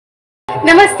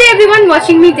Namaste everyone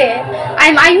watching me there. I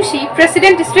am Ayushi,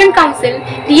 President Student Council,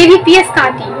 DAV MTPS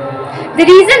Kanti. The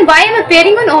reason why I am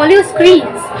appearing on all your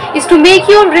screens is to make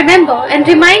you all remember and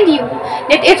remind you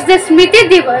that it's the Smriti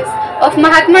Divas of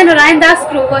Mahatma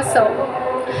GRROVER sir.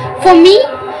 For me,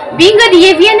 being a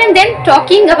DAVian and then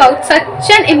talking about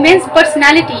such an immense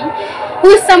personality who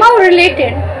is somehow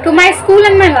related to my school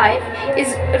and my life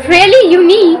is really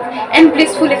unique and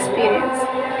blissful experience.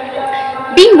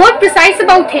 Being more precise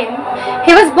about him,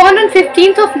 he was born on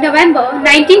 15th of November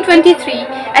 1923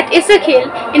 at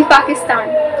Issakhel in Pakistan.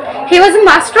 He was a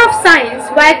Master of Science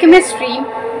Biochemistry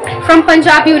from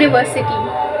Punjab University.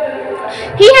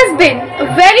 He has been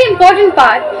a very important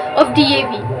part of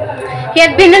DAV. He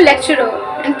had been a lecturer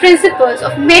and principal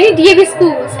of many DAV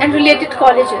schools and related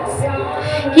colleges.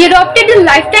 He adopted a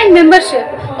lifetime membership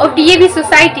of DAV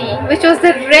Society, which was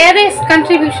the rarest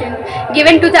contribution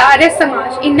given to the RS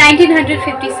Samaj in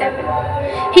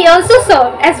 1957. He also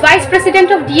served as Vice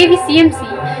President of DAV CMC,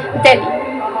 Delhi.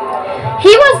 He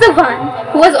was the one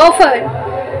who was offered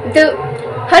the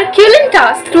Herculean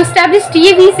task to establish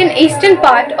DAVs in eastern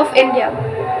part of India.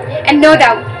 And no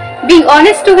doubt, being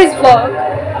honest to his work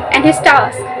and his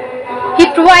task, he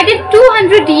provided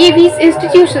 200 DAVs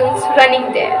institutions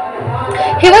running there.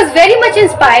 He was very much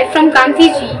inspired from Gandhi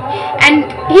ji, and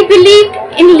he believed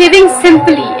in living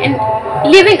simply and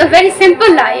living a very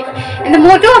simple life, and the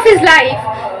motto of his life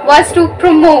was to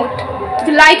promote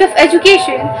the light of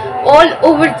education all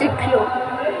over the globe.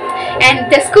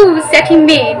 And the schools that he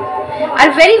made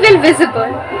are very well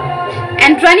visible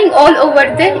and running all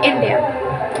over the India.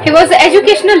 He was an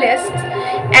educationalist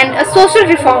and a social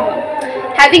reformer,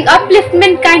 having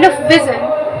upliftment kind of vision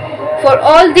for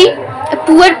all the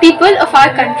poor people of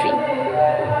our country.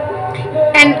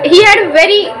 And he had a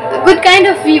very good kind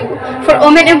of view for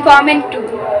women empowerment too.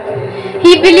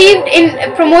 He believed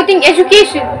in promoting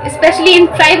education, especially in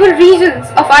tribal regions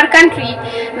of our country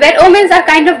where women are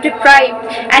kind of deprived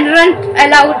and aren't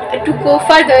allowed to go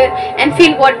further and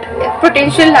feel what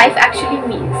potential life actually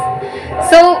means.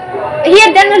 So he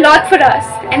had done a lot for us,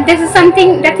 and this is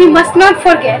something that we must not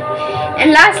forget.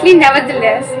 And lastly,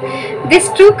 nevertheless,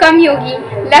 this true Kam Yogi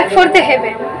left for the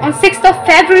heaven on 6th of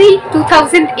February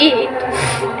 2008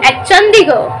 at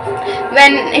Chandigarh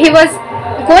when he was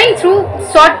going through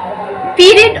short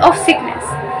period of sickness,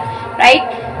 right?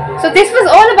 So this was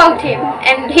all about him,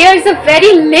 and here is a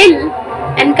very little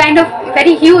and kind of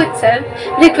very huge itself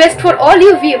request for all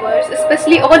you viewers,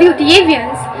 especially all you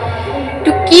DAVians,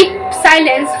 to keep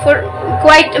silence for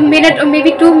quite a minute or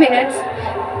maybe 2 minutes,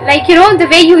 like the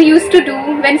way you used to do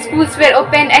when schools were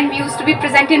open and we used to be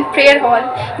present in prayer hall.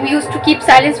 We used to keep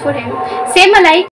silence for him. Same alike.